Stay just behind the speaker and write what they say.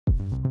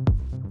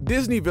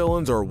Disney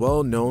villains are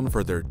well known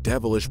for their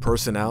devilish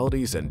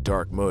personalities and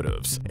dark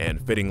motives, and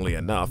fittingly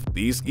enough,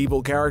 these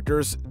evil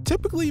characters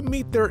typically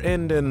meet their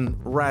end in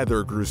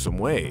rather gruesome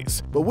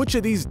ways. But which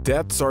of these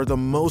deaths are the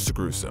most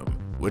gruesome?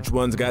 Which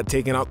ones got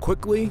taken out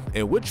quickly,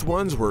 and which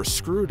ones were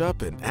screwed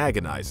up and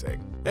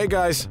agonizing? Hey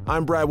guys,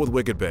 I'm Brad with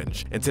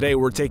WickedBinge, and today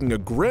we're taking a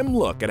grim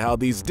look at how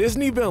these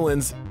Disney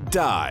villains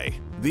die.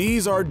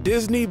 These are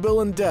Disney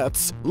villain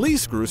deaths,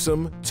 least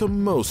gruesome to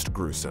most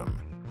gruesome.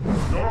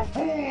 You're a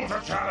fool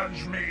to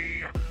challenge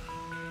me!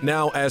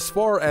 Now, as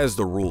far as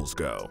the rules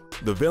go,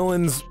 the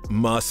villains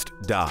must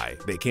die.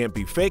 They can't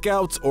be fake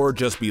outs or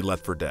just be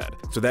left for dead.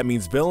 So that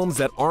means villains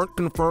that aren't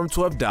confirmed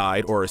to have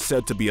died or are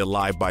said to be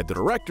alive by the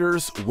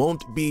directors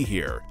won't be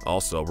here.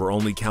 Also, we're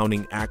only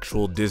counting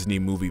actual Disney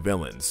movie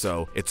villains,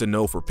 so it's a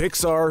no for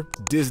Pixar,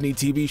 Disney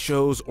TV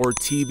shows, or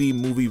TV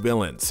movie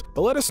villains.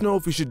 But let us know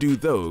if we should do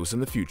those in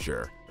the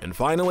future. And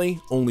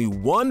finally, only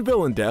one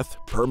villain death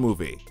per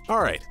movie.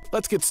 Alright,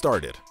 let's get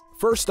started.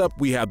 First up,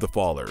 we have the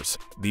Fallers.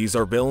 These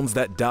are villains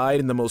that died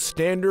in the most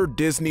standard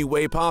Disney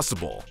way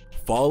possible,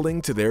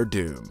 falling to their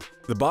doom.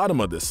 The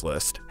bottom of this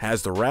list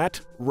has the rat,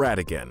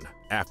 Ratigan.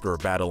 After a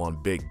battle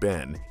on Big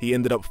Ben, he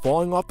ended up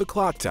falling off the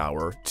clock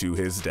tower to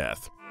his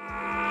death.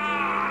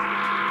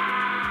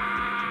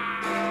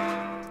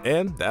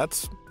 And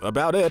that's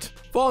about it.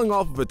 Falling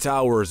off of a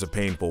tower is a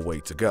painful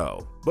way to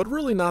go, but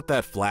really not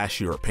that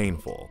flashy or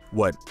painful.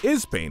 What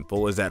is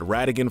painful is that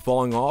Ratigan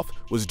falling off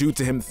was due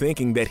to him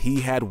thinking that he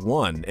had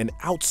won and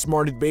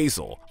outsmarted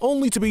Basil,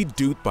 only to be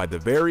duped by the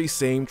very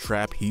same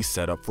trap he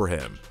set up for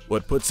him.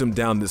 What puts him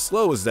down this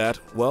low is that,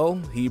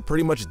 well, he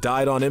pretty much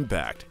died on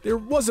impact. There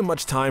wasn't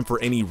much time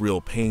for any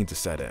real pain to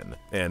set in,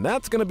 and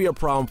that's gonna be a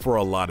problem for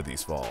a lot of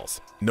these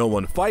falls. No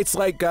one fights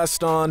like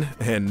Gaston,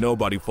 and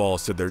nobody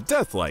falls to their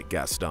death like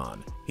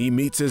Gaston. He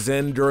meets his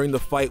end during the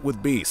fight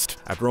with Beast.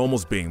 After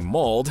almost being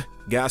mauled,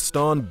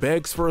 Gaston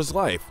begs for his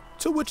life,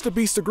 to which the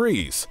Beast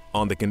agrees,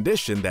 on the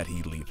condition that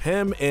he leave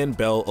him and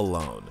Belle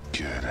alone.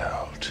 Get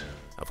out.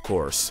 Of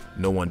course,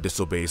 no one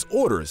disobeys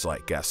orders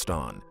like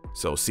Gaston,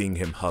 so seeing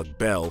him hug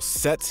Belle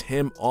sets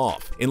him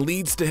off and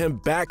leads to him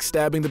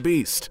backstabbing the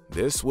Beast.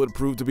 This would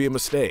prove to be a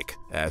mistake,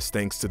 as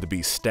thanks to the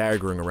Beast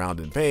staggering around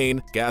in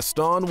pain,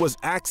 Gaston was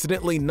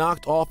accidentally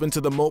knocked off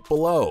into the moat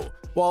below.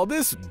 While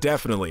this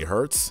definitely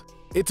hurts,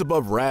 it's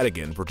above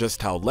Ratigan for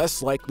just how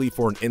less likely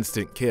for an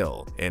instant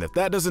kill, and if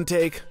that doesn't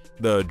take,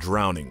 the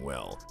drowning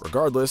will.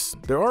 Regardless,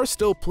 there are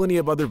still plenty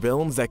of other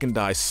villains that can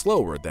die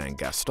slower than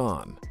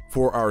Gaston.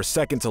 For our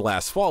second to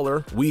last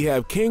faller, we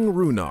have King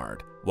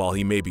Runard. While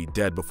he may be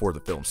dead before the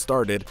film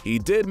started, he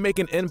did make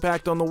an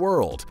impact on the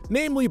world,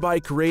 namely by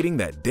creating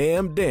that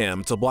damn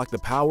dam to block the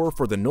power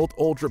for the North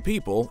Ultra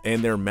people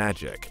and their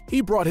magic.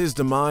 He brought his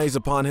demise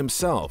upon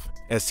himself,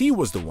 as he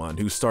was the one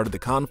who started the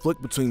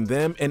conflict between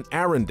them and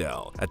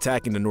Arendelle,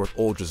 attacking the North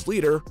Ultra's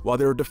leader while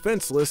they were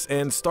defenseless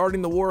and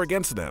starting the war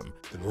against them.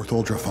 The North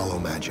Ultra follow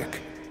magic,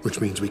 which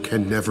means we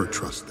can never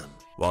trust them.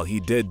 While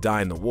he did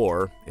die in the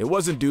war, it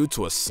wasn't due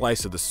to a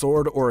slice of the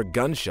sword or a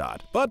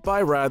gunshot, but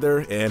by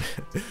rather, and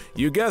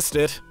you guessed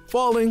it,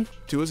 falling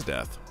to his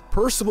death.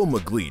 Percival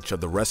McGleach of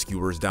the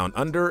Rescuers Down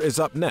Under is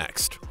up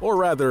next, or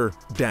rather,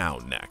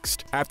 down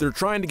next. After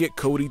trying to get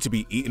Cody to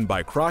be eaten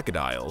by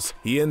crocodiles,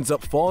 he ends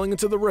up falling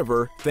into the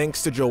river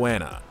thanks to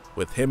Joanna.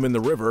 With him in the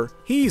river,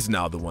 he's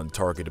now the one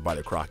targeted by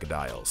the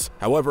crocodiles.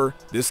 However,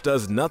 this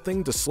does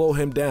nothing to slow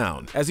him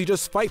down, as he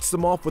just fights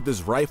them off with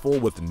his rifle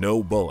with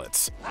no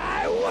bullets.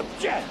 I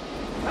whooped you!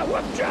 I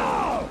whooped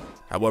you!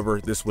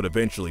 However, this would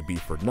eventually be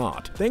for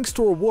naught, thanks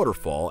to a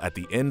waterfall at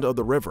the end of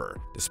the river.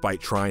 Despite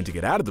trying to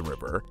get out of the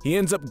river, he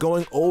ends up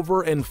going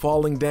over and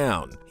falling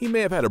down. He may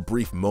have had a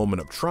brief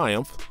moment of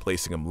triumph,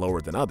 placing him lower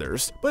than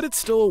others, but it's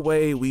still a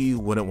way we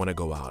wouldn't want to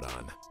go out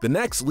on. The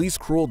next least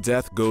cruel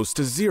death goes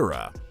to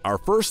Zira, our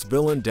first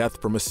villain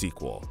death from a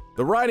sequel.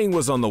 The writing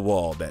was on the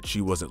wall that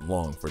she wasn't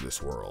long for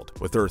this world,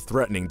 with her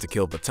threatening to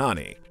kill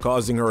Batani,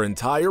 causing her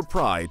entire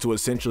pride to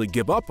essentially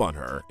give up on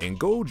her and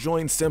go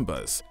join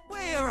Simba's.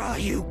 Where are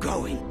you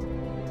going?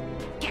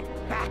 Get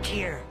back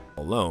here!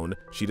 Alone,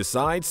 she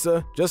decides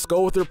to just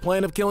go with her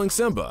plan of killing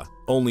Simba,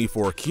 only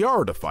for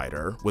Kiara to fight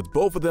her, with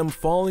both of them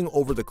falling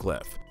over the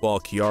cliff. While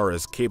Kiara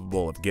is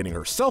capable of getting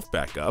herself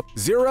back up,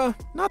 Zira,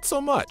 not so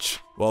much.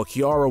 While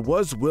Kiara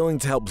was willing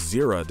to help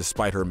Zira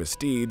despite her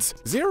misdeeds,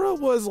 Zira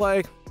was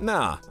like,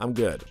 nah, I'm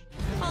good.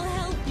 I'll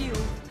help you.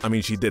 I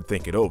mean, she did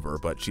think it over,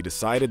 but she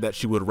decided that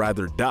she would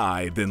rather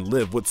die than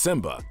live with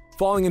Simba.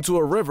 Falling into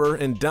a river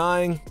and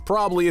dying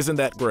probably isn't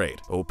that great.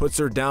 But what puts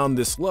her down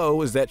this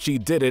low is that she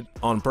did it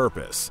on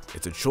purpose.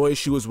 It's a choice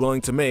she was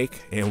willing to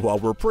make, and while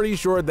we're pretty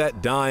sure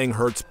that dying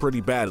hurts pretty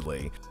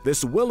badly,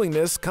 this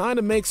willingness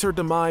kinda makes her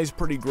demise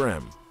pretty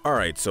grim.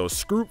 Alright, so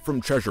Scroop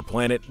from Treasure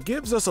Planet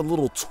gives us a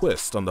little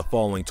twist on the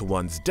falling to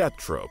one's death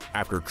trope.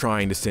 After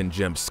trying to send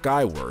Jem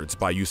skywards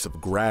by use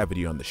of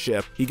gravity on the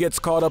ship, he gets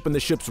caught up in the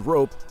ship's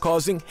rope,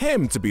 causing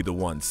him to be the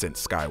one sent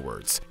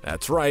skywards.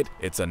 That's right,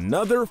 it's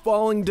another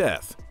falling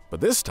death. But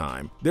this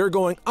time, they're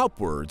going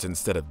upwards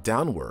instead of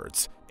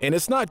downwards, And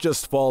it's not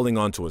just falling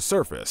onto a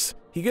surface.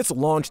 He gets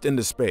launched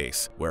into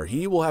space, where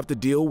he will have to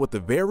deal with the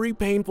very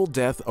painful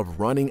death of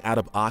running out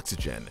of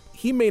oxygen.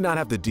 He may not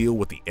have to deal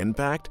with the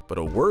impact, but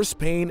a worse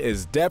pain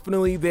is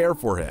definitely there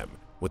for him.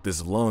 With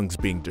his lungs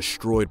being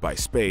destroyed by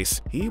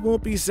space, he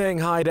won't be saying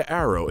hi to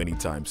Arrow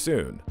anytime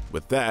soon.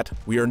 With that,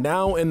 we are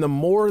now in the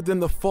more than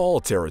the fall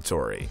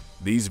territory.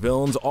 These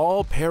villains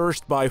all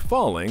perished by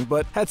falling,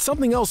 but had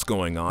something else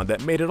going on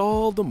that made it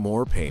all the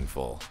more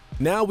painful.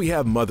 Now we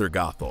have Mother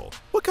Gothel.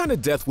 What kind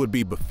of death would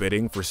be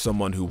befitting for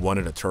someone who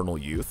wanted eternal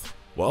youth?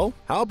 Well,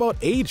 how about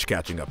age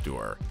catching up to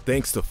her?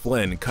 Thanks to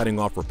Flynn cutting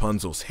off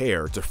Rapunzel's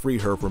hair to free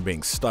her from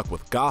being stuck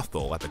with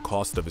Gothel at the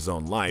cost of his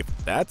own life,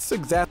 that's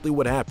exactly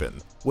what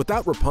happened.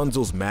 Without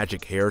Rapunzel's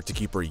magic hair to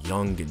keep her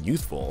young and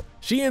youthful,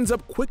 she ends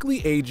up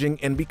quickly aging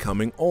and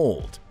becoming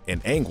old.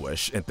 In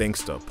anguish, and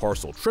thanks to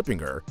Parcel tripping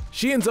her,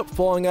 she ends up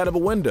falling out of a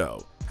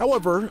window.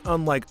 However,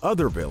 unlike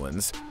other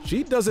villains,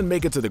 she doesn't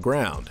make it to the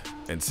ground.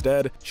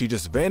 Instead, she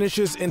just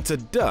vanishes into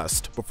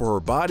dust before her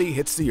body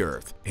hits the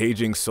earth,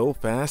 aging so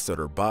fast that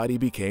her body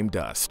became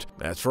dust.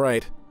 That's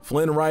right,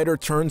 Flynn Rider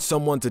turned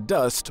someone to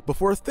dust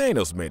before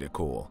Thanos made it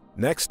cool.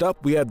 Next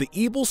up, we have the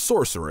evil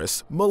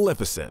sorceress,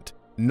 Maleficent.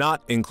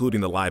 Not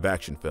including the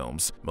live-action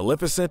films,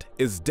 Maleficent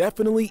is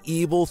definitely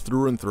evil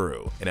through and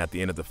through, and at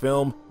the end of the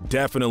film,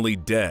 definitely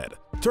dead.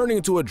 Turning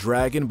into a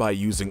dragon by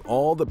using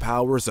all the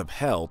powers of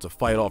hell to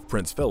fight off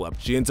Prince Philip,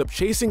 she ends up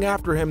chasing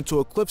after him to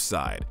a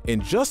cliffside,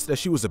 and just as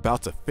she was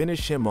about to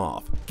finish him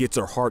off, gets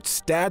her heart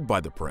stabbed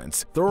by the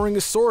prince, throwing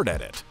a sword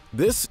at it.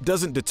 This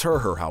doesn't deter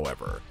her,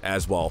 however,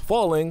 as while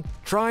falling,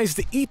 tries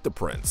to eat the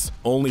prince,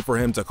 only for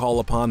him to call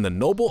upon the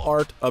noble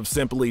art of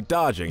simply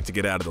dodging to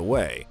get out of the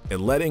way,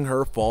 and letting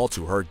her fall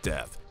to her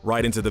death,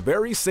 right into the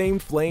very same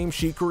flame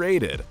she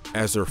created,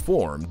 as her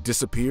form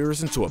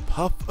disappears into a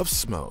puff of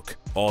smoke.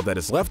 All that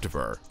is left of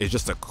her is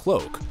just a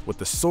cloak with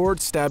the sword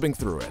stabbing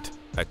through it.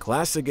 A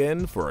classic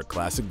end for a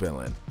classic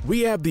villain.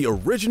 We have the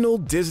original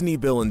Disney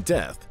villain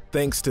death,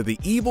 thanks to the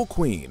Evil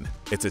Queen.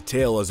 It's a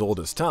tale as old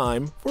as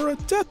time for a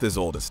death as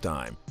old as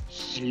time.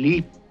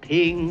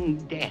 Sleeping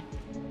death.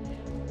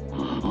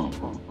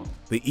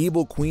 The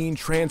Evil Queen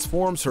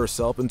transforms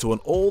herself into an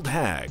old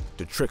hag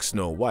to trick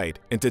Snow White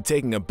into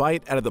taking a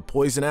bite out of the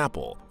poison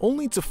apple,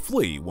 only to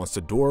flee once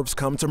the dwarves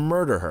come to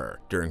murder her.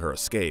 During her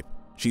escape,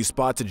 she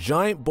spots a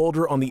giant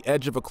boulder on the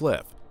edge of a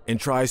cliff and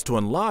tries to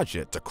unlodge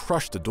it to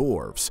crush the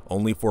dwarves,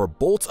 only for a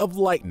bolt of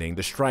lightning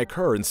to strike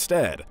her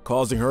instead,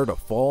 causing her to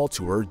fall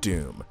to her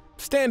doom.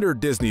 Standard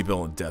Disney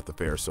villain death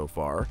affair so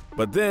far,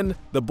 but then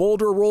the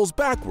boulder rolls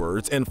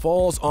backwards and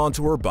falls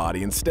onto her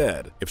body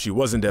instead. If she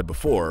wasn't dead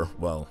before,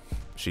 well,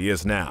 she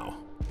is now.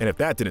 And if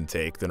that didn't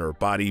take, then her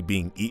body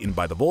being eaten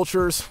by the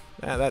vultures,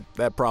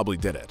 that probably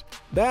did it.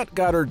 That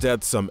got her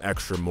death some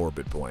extra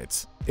morbid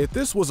points. If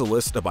this was a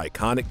list of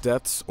iconic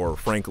deaths, or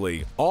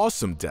frankly,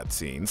 awesome death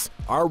scenes,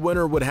 our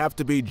winner would have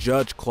to be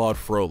Judge Claude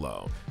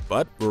Frollo,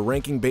 but we're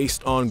ranking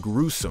based on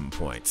gruesome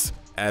points.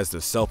 As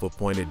the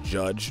self-appointed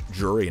judge,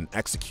 jury, and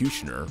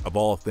executioner of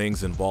all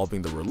things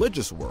involving the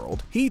religious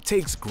world, he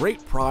takes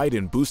great pride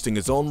in boosting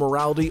his own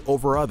morality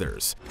over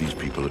others. These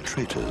people are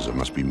traitors and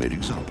must be made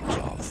examples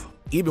of.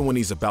 Even when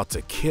he's about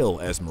to kill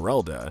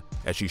Esmeralda,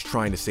 as she's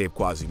trying to save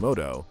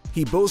Quasimodo,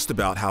 he boasts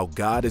about how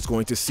God is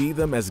going to see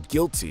them as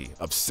guilty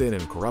of sin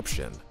and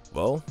corruption.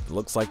 Well, it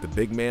looks like the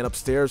big man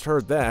upstairs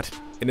heard that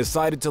and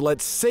decided to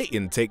let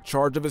Satan take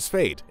charge of his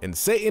fate. And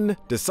Satan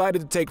decided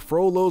to take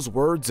Frollo's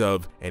words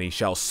of, "And he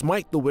shall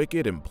smite the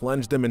wicked and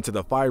plunge them into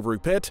the fiery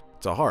pit,"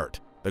 to heart.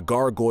 The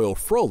gargoyle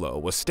Frollo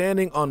was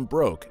standing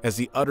unbroke as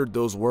he uttered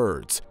those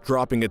words,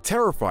 dropping a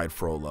terrified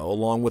Frollo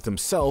along with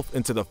himself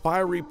into the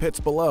fiery pits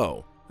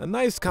below. A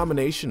nice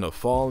combination of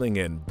falling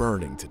and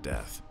burning to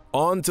death.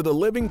 On to the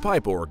living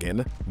pipe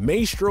organ,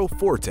 Maestro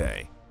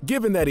Forte.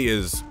 Given that he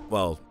is,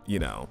 well, you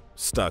know,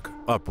 stuck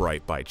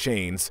upright by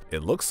chains,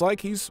 it looks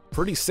like he's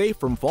pretty safe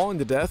from falling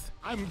to death.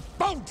 I'm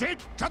bolted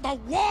to the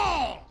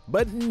wall!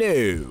 But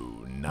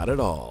no, not at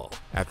all.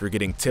 After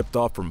getting tipped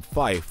off from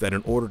Fife that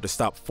in order to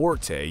stop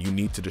Forte you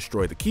need to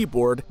destroy the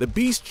keyboard, the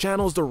beast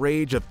channels the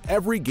rage of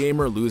every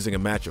gamer losing a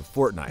match of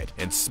Fortnite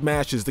and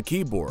smashes the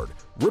keyboard,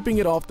 ripping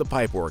it off the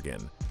pipe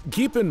organ.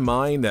 Keep in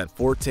mind that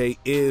Forte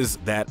is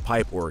that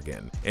pipe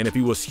organ, and if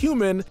he was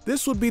human,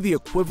 this would be the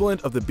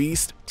equivalent of the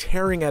beast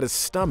tearing at his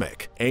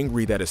stomach.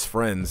 Angry that his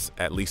friends,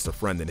 at least a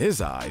friend in his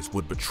eyes,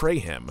 would betray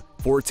him,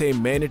 Forte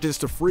manages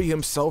to free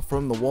himself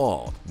from the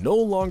wall, no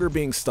longer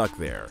being stuck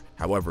there.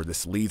 However,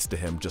 this leads to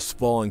him just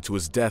falling to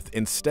his death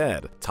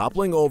instead,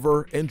 toppling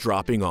over and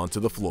dropping onto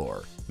the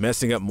floor,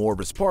 messing up more of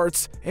his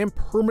parts and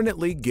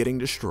permanently getting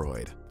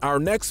destroyed. Our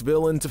next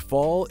villain to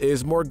fall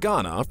is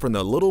Morgana from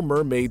The Little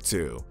Mermaid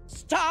 2.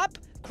 Stop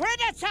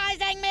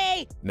criticizing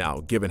me!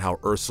 Now, given how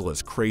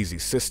Ursula's crazy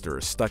sister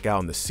is stuck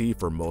out in the sea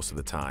for most of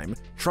the time,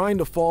 trying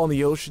to fall in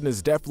the ocean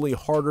is definitely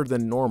harder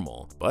than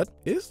normal. But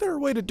is there a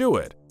way to do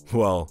it?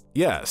 Well,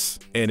 yes,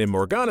 and in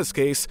Morgana's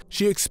case,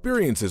 she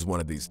experiences one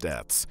of these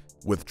deaths.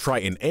 With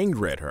Triton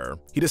angry at her,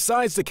 he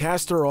decides to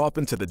cast her off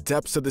into the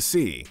depths of the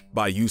sea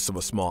by use of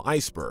a small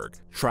iceberg,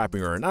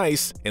 trapping her in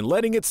ice and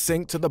letting it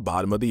sink to the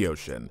bottom of the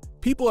ocean.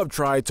 People have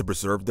tried to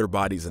preserve their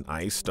bodies in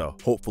ice to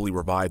hopefully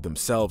revive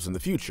themselves in the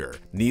future.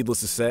 Needless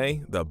to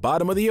say, the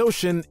bottom of the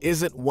ocean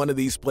isn't one of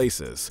these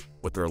places.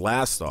 With her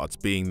last thoughts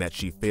being that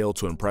she failed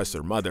to impress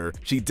her mother,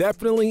 she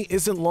definitely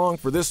isn't long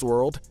for this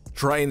world.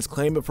 Triton's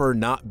claim of her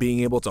not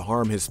being able to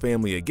harm his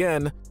family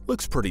again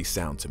looks pretty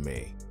sound to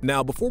me.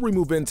 Now, before we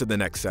move into the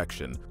next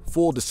section,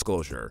 full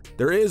disclosure,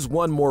 there is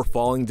one more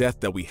falling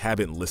death that we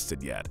haven't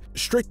listed yet,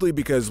 strictly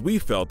because we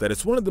felt that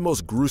it's one of the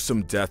most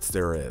gruesome deaths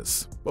there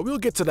is, but we'll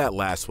get to that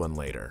last one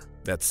later.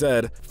 That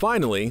said,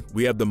 finally,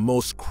 we have the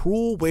most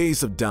cruel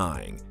ways of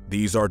dying.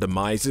 These are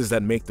demises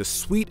that make the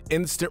sweet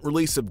instant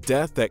release of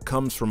death that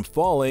comes from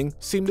falling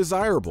seem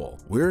desirable.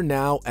 We're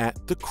now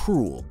at the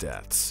cruel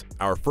deaths.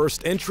 Our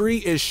first entry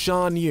is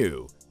Shan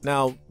Yu.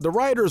 Now, the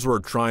writers were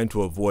trying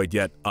to avoid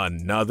yet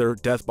another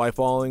death by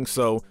falling,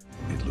 so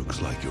It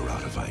looks like you're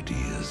out of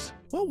ideas.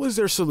 what was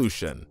their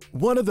solution?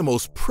 One of the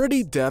most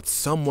pretty deaths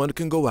someone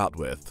can go out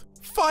with: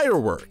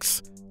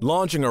 fireworks!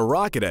 Launching a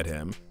rocket at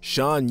him,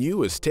 Shan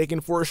Yu is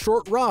taken for a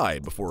short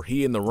ride before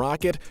he and the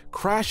rocket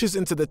crashes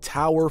into the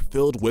tower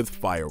filled with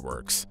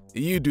fireworks.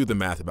 You do the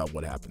math about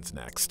what happens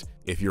next.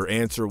 If your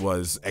answer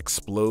was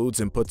explodes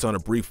and puts on a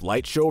brief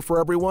light show for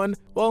everyone,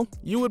 well,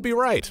 you would be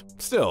right.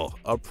 Still,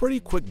 a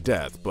pretty quick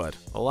death, but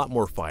a lot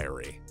more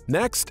fiery.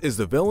 Next is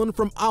the villain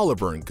from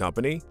Oliver &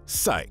 Company,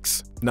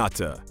 Sykes. Not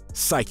to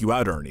psych you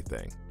out or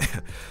anything.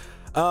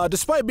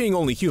 Despite being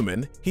only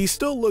human, he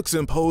still looks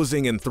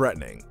imposing and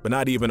threatening, but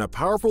not even a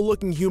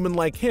powerful-looking human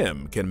like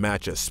him can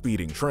match a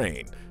speeding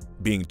train.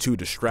 Being too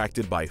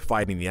distracted by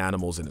fighting the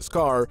animals in his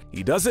car,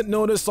 he doesn't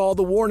notice all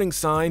the warning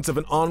signs of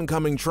an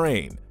oncoming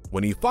train.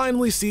 When he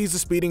finally sees the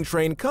speeding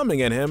train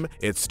coming at him,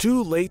 it's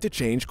too late to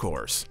change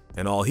course,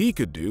 and all he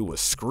could do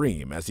was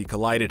scream as he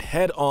collided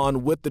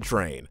head-on with the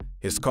train.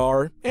 His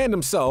car and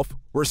himself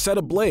were set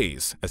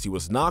ablaze as he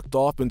was knocked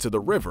off into the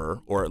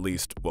river, or at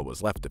least what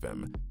was left of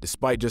him.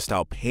 Despite just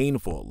how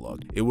painful it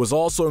looked, it was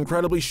also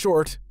incredibly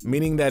short,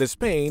 meaning that his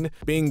pain,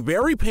 being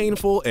very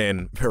painful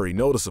and very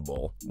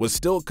noticeable, was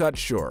still cut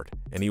short,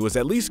 and he was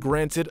at least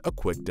granted a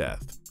quick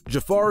death.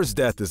 Jafar's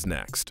death is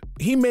next.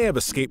 He may have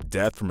escaped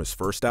death from his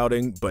first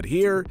outing, but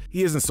here,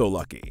 he isn't so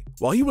lucky.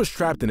 While he was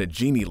trapped in a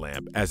genie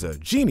lamp as a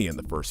genie in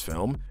the first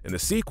film, in the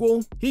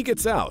sequel, he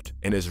gets out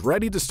and is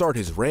ready to start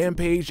his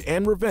rampage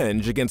and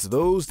revenge against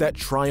those that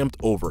triumphed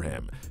over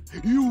him.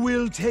 You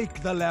will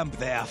take the lamp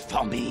there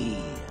for me.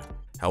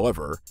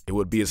 However, it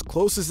would be his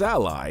closest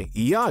ally,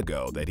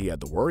 Iago, that he had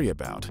to worry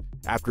about.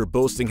 After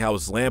boasting how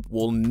his lamp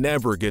will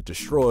never get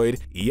destroyed,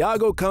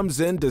 Iago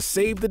comes in to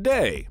save the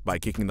day by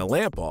kicking the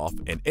lamp off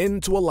and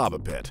into a lava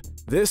pit.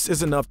 This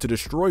is enough to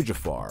destroy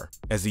Jafar,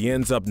 as he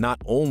ends up not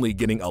only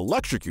getting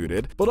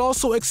electrocuted, but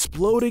also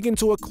exploding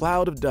into a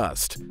cloud of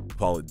dust.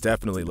 While it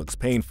definitely looks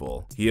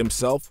painful, he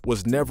himself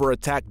was never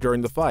attacked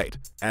during the fight,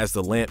 as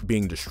the lamp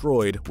being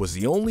destroyed was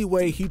the only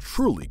way he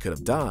truly could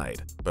have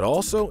died. But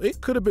also,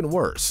 it could have been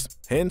worse,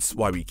 hence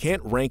why we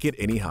can't rank it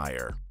any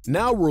higher.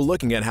 Now we're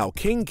looking at how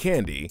King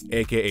Candy,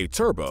 aka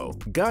Turbo,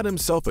 got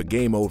himself a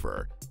game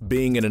over.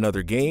 Being in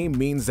another game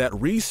means that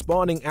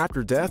respawning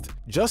after death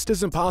just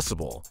isn't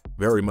possible.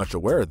 Very much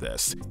aware of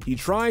this, he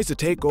tries to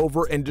take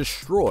over and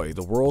destroy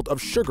the world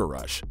of Sugar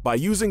Rush by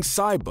using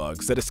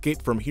bugs that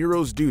escaped from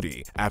Hero's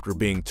duty after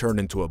being turned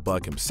into a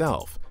bug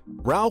himself.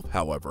 Ralph,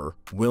 however,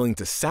 willing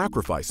to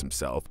sacrifice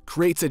himself,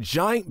 creates a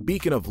giant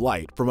beacon of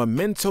light from a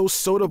Mentos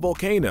soda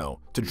volcano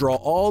to draw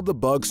all the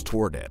bugs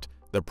toward it.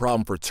 The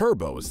problem for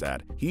Turbo is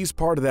that he's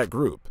part of that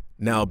group.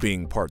 Now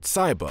being part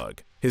Cybug,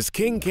 his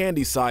King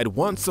Candy side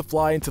wants to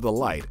fly into the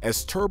light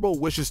as Turbo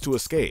wishes to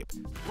escape.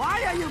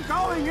 Why are you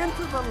going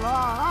into the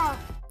light?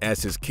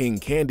 As his King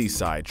Candy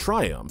side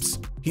triumphs,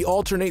 he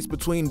alternates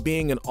between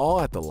being in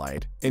awe at the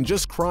light and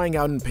just crying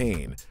out in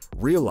pain,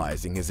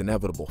 realizing his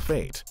inevitable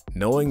fate.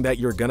 Knowing that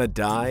you're gonna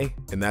die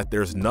and that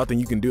there's nothing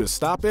you can do to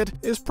stop it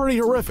is pretty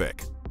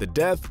horrific. The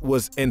death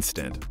was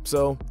instant,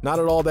 so not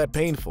at all that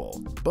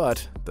painful,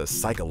 but the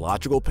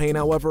psychological pain,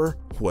 however,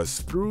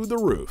 was through the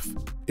roof.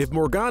 If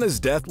Morgana's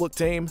death looked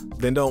tame,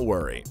 then don't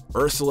worry.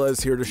 Ursula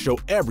is here to show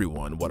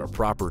everyone what a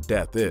proper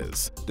death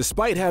is.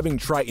 Despite having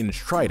Triton's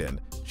trident,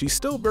 she's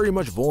still very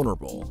much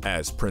vulnerable,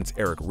 as Prince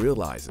Eric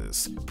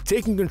realizes.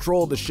 Taking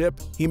control of the ship,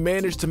 he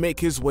managed to make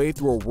his way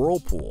through a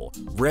whirlpool,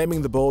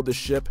 ramming the bow of the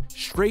ship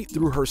straight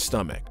through her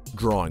stomach,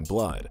 drawing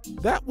blood.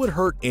 That would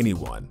hurt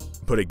anyone,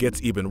 but it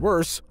gets even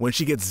worse when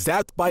she gets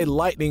zapped by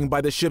lightning by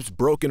the ship's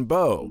broken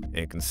bow,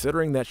 and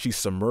considering that she's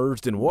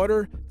submerged in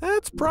water,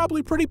 that's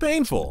probably pretty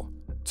painful.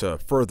 To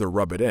further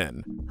rub it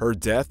in, her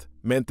death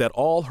meant that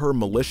all her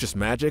malicious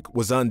magic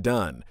was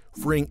undone,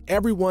 freeing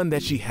everyone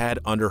that she had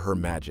under her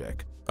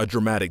magic. A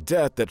dramatic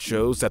death that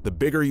shows that the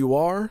bigger you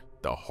are,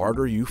 the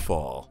harder you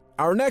fall.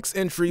 Our next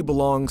entry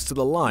belongs to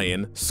the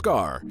lion,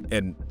 Scar,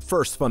 and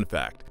first fun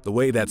fact, the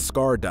way that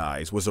Scar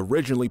dies was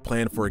originally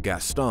planned for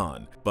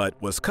Gaston, but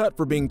was cut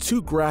for being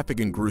too graphic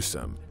and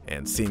gruesome,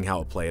 and seeing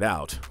how it played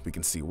out, we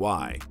can see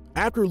why.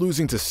 After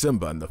losing to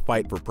Simba in the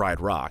fight for Pride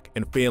Rock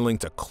and failing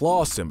to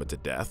claw Simba to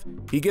death,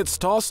 he gets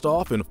tossed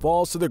off and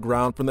falls to the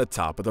ground from the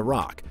top of the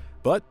rock,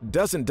 but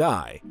doesn't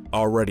die.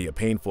 Already a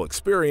painful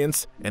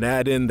experience, and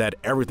add in that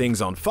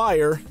everything's on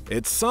fire,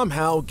 it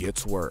somehow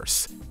gets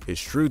worse.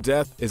 His true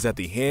death is at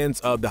the hands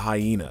of the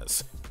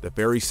hyenas, the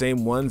very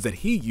same ones that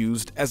he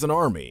used as an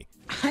army.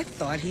 I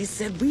thought he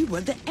said we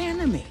were the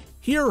enemy.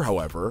 Here,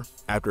 however,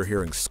 after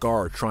hearing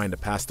Scar trying to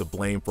pass the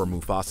blame for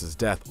Mufasa's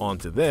death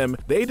onto them,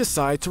 they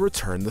decide to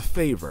return the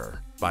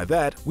favor. By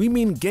that, we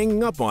mean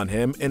ganging up on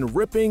him and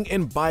ripping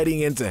and biting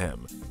into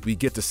him. We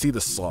get to see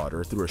the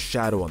slaughter through a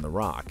shadow on the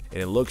rock,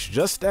 and it looks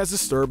just as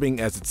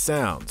disturbing as it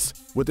sounds.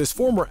 With his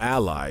former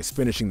allies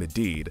finishing the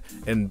deed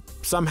and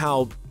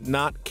somehow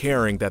not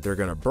caring that they're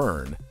gonna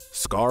burn,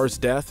 Scar's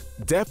death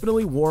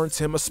definitely warrants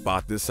him a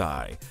spot this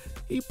high.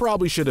 He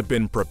probably should have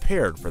been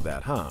prepared for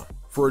that, huh?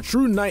 For a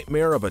true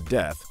nightmare of a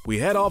death, we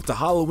head off to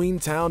Halloween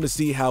Town to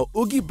see how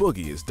Oogie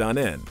Boogie is done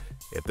in.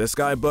 If this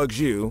guy bugs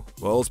you,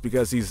 well, it's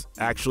because he's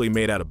actually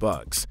made out of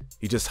bugs.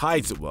 He just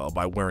hides it well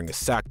by wearing a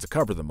sack to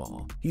cover them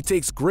all. He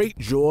takes great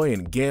joy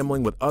in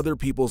gambling with other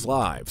people's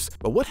lives,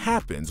 but what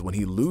happens when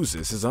he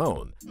loses his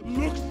own?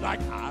 Looks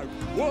like I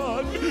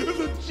won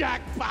the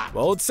jackpot.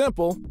 Well, it's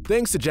simple.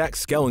 Thanks to Jack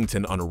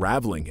Skellington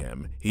unraveling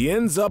him, he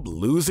ends up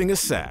losing a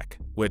sack,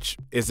 which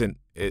isn't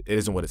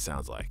what it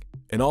sounds like.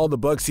 And all the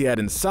bugs he had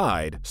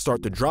inside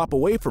start to drop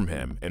away from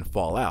him and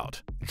fall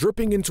out,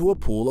 dripping into a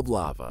pool of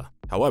lava.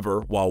 However,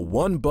 while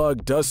one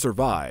bug does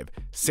survive,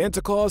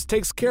 Santa Claus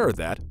takes care of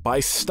that by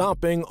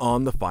stomping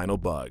on the final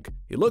bug.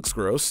 He looks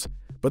gross,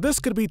 but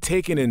this could be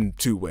taken in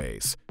two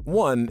ways.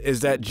 One is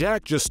that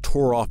Jack just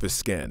tore off his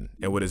skin,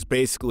 and what is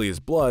basically his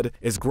blood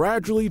is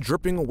gradually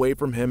dripping away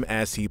from him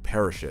as he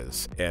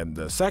perishes. And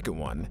the second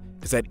one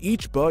is that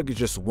each bug is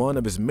just one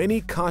of his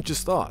many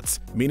conscious thoughts,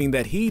 meaning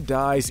that he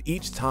dies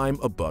each time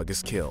a bug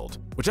is killed.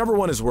 Whichever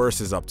one is worse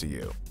is up to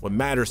you. What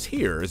matters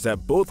here is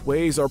that both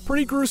ways are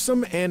pretty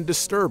gruesome and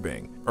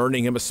disturbing,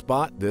 earning him a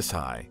spot this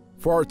high.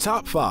 For our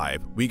top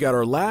 5, we got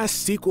our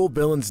last sequel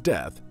villain's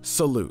death,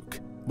 Saluk.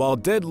 While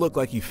dead looked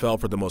like he fell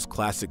for the most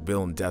classic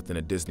villain death in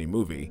a Disney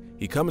movie,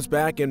 he comes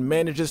back and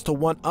manages to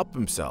one-up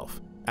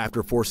himself.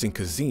 After forcing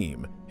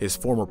Kazim, his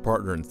former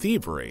partner in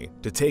thievery,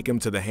 to take him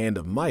to the hand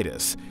of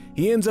Midas,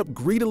 he ends up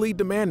greedily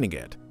demanding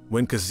it.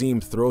 When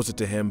Kazim throws it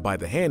to him by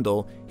the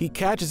handle, he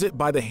catches it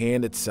by the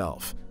hand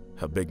itself.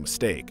 A big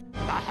mistake. The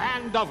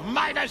hand of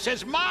Midas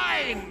is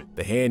mine!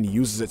 The hand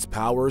uses its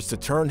powers to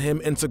turn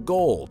him into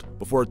gold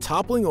before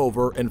toppling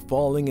over and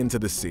falling into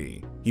the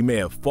sea. He may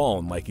have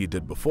fallen like he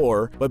did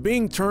before, but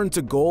being turned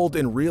to gold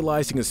and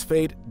realizing his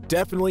fate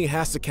definitely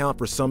has to count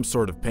for some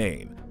sort of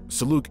pain.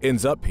 Saluk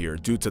ends up here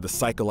due to the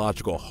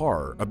psychological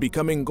horror of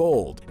becoming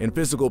gold and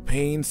physical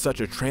pain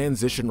such a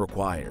transition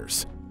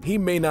requires. He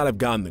may not have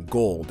gotten the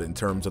gold in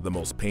terms of the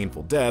most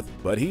painful death,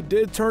 but he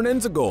did turn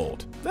into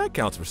gold. That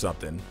counts for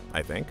something,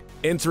 I think.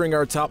 Entering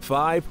our top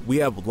 5, we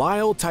have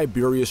Lyle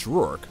Tiberius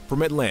Rourke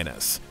from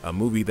Atlantis, a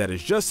movie that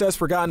is just as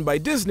forgotten by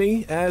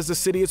Disney as the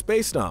city it's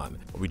based on.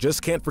 We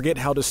just can't forget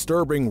how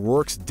disturbing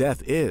Rourke's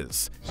death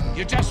is.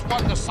 You just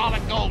won the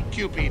solid gold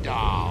Cupid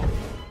doll.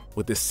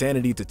 With his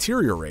sanity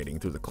deteriorating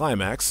through the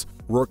climax,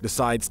 Rourke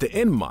decides to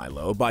end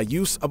Milo by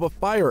use of a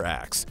fire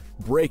axe,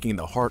 breaking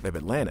the heart of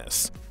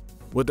Atlantis.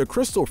 With the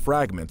crystal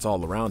fragments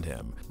all around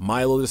him,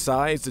 Milo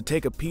decides to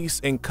take a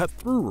piece and cut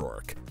through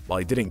Rourke. While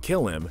he didn't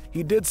kill him,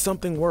 he did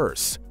something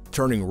worse,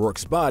 turning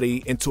Rourke's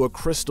body into a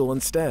crystal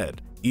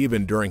instead.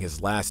 Even during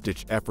his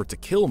last-ditch effort to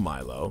kill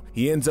Milo,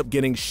 he ends up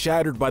getting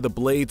shattered by the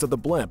blades of the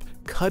blimp,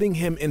 cutting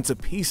him into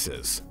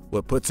pieces.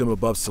 What puts him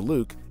above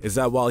Saluk is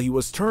that while he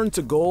was turned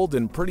to gold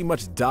and pretty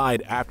much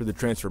died after the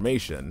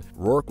transformation,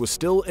 Rourke was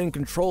still in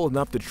control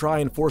enough to try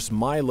and force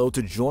Milo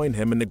to join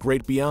him in the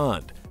great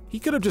beyond. He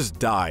could have just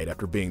died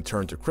after being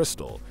turned to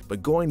crystal,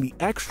 but going the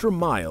extra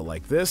mile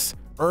like this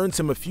earns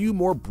him a few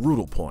more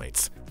brutal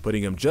points,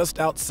 putting him just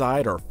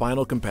outside our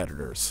final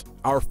competitors.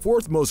 Our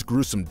fourth most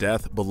gruesome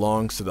death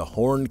belongs to the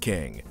Horned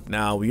King.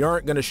 Now, we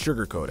aren't going to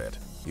sugarcoat it.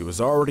 He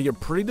was already a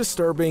pretty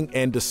disturbing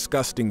and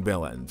disgusting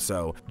villain,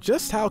 so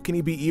just how can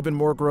he be even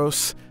more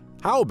gross?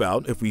 How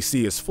about if we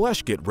see his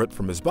flesh get ripped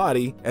from his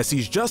body as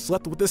he's just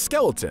left with his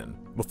skeleton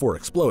before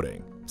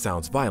exploding?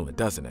 Sounds violent,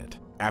 doesn't it?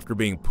 After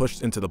being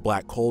pushed into the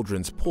Black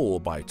Cauldron's pool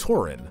by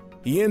Torin,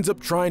 he ends up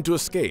trying to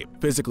escape,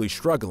 physically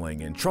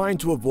struggling and trying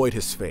to avoid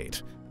his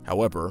fate.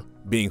 However,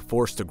 being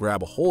forced to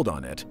grab a hold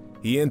on it,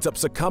 he ends up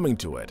succumbing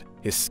to it,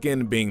 his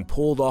skin being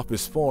pulled off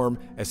his form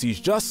as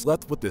he's just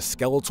left with his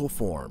skeletal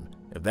form.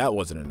 If that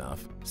wasn't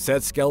enough,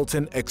 said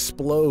skeleton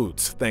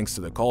explodes thanks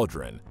to the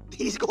cauldron.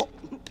 He's gone.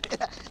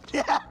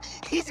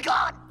 He's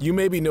gone. You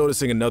may be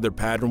noticing another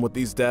pattern with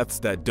these deaths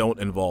that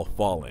don't involve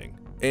falling.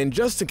 And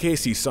just in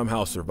case he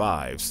somehow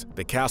survives,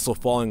 the castle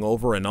falling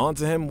over and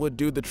onto him would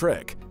do the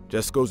trick.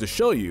 Just goes to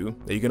show you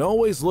that you can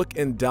always look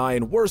and die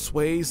in worse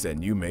ways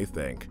than you may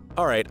think.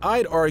 Alright,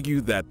 I'd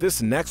argue that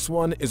this next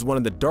one is one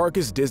of the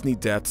darkest Disney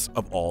deaths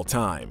of all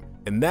time,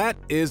 and that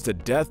is the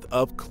death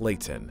of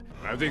Clayton.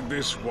 I think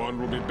this one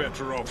will be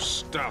better off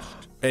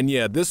stuffed. And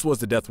yeah, this was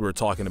the death we were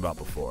talking about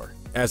before.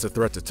 As a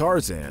threat to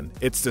Tarzan,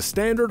 it's the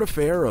standard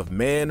affair of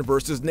man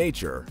versus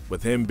nature,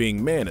 with him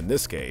being man in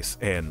this case,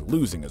 and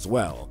losing as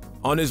well.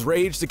 On his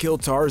rage to kill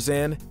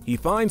Tarzan, he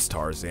finds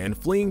Tarzan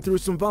fleeing through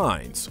some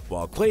vines,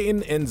 while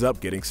Clayton ends up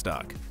getting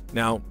stuck.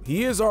 Now,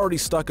 he is already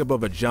stuck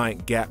above a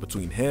giant gap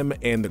between him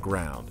and the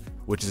ground,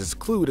 which is his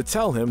clue to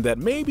tell him that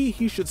maybe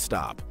he should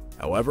stop.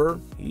 However,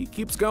 he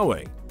keeps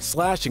going,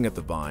 slashing at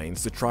the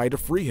vines to try to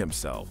free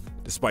himself,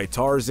 despite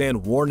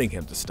Tarzan warning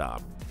him to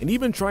stop, and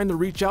even trying to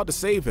reach out to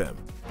save him.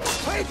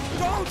 Wait,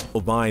 don't! The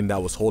vine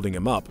that was holding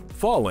him up,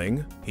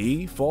 falling,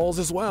 he falls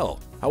as well.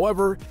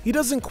 However, he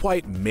doesn't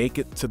quite make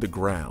it to the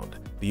ground.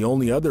 The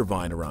only other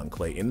vine around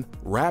Clayton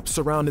wraps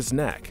around his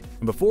neck,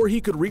 and before he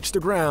could reach the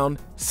ground,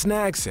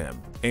 snags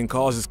him and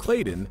causes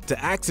Clayton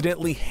to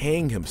accidentally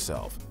hang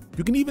himself.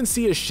 You can even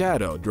see his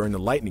shadow during the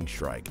lightning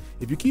strike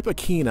if you keep a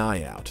keen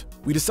eye out.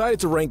 We decided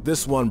to rank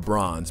this one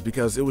bronze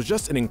because it was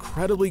just an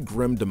incredibly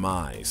grim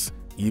demise.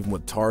 Even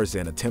with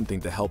Tarzan attempting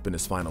to help in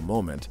his final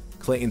moment,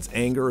 Clayton's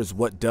anger is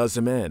what does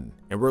him in,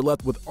 and we're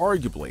left with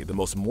arguably the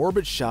most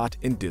morbid shot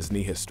in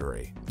Disney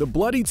history. The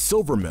bloodied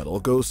silver medal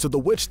goes to the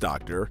witch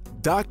doctor,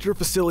 Dr.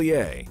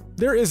 Facilier.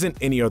 There isn't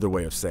any other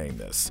way of saying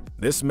this.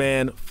 This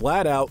man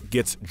flat out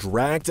gets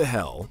dragged to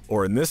hell,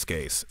 or in this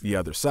case, the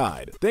other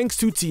side, thanks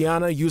to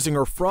Tiana using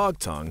her frog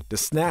tongue to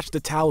snatch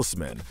the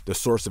talisman, the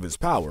source of his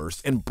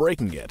powers, and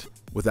breaking it.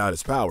 Without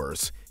his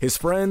powers, his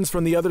friends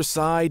from the other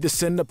side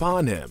descend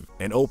upon him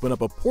and open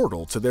up a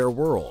portal to their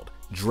world,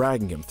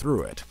 dragging him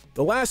through it.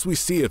 The last we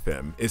see of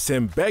him is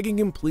him begging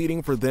and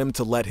pleading for them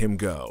to let him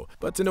go,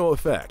 but to no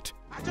effect.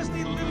 I just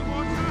need a little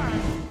more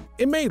time.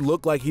 It may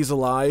look like he's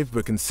alive,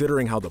 but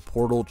considering how the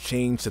portal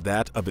changed to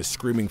that of his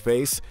screaming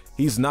face,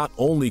 he's not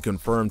only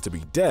confirmed to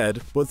be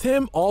dead, with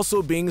him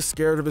also being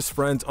scared of his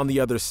friends on the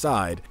other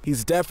side,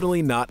 he's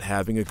definitely not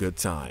having a good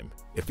time.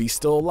 If he's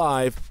still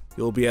alive,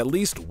 he'll be at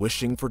least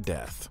wishing for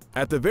death.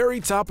 At the very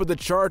top of the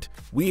chart,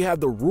 we have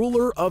the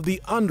ruler of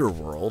the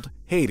underworld,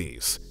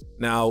 Hades.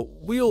 Now,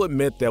 we'll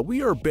admit that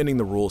we are bending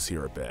the rules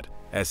here a bit,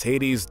 as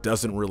Hades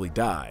doesn't really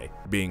die,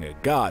 being a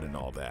god and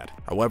all that.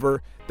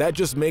 However, that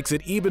just makes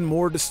it even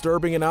more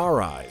disturbing in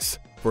our eyes.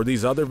 For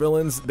these other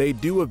villains, they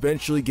do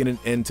eventually get an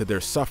end to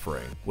their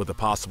suffering, with the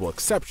possible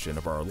exception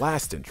of our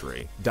last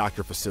entry,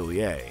 Dr.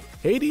 Facilier.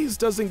 Hades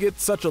doesn't get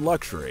such a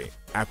luxury.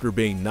 After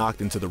being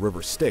knocked into the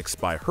river Styx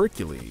by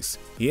Hercules,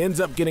 he ends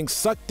up getting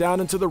sucked down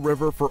into the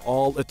river for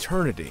all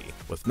eternity,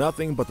 with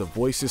nothing but the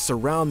voices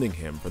surrounding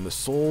him from the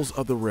souls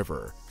of the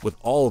river. With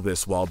all of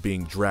this while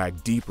being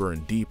dragged deeper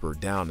and deeper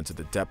down into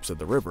the depths of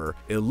the river,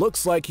 it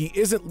looks like he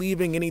isn't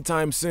leaving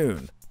anytime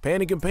soon.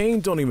 Panic and Pain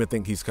don't even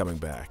think he's coming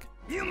back.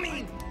 You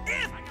mean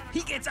if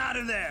he gets out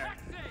of there?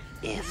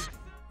 If?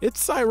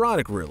 It's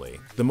ironic, really.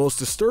 The most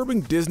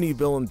disturbing Disney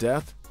villain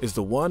death is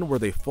the one where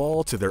they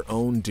fall to their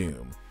own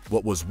doom.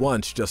 What was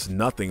once just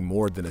nothing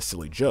more than a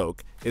silly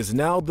joke is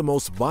now the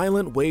most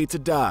violent way to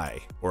die,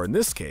 or in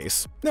this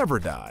case, never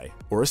die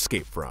or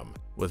escape from.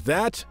 With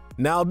that,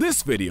 now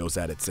this video's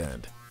at its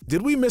end.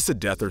 Did we miss a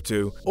death or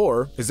two?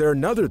 Or is there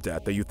another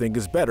death that you think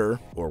is better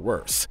or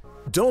worse?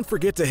 Don't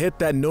forget to hit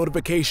that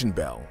notification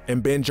bell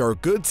and binge our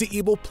Good to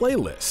Evil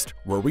playlist,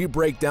 where we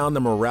break down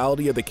the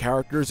morality of the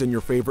characters in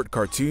your favorite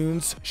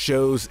cartoons,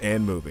 shows,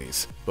 and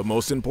movies. But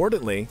most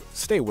importantly,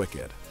 stay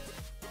wicked.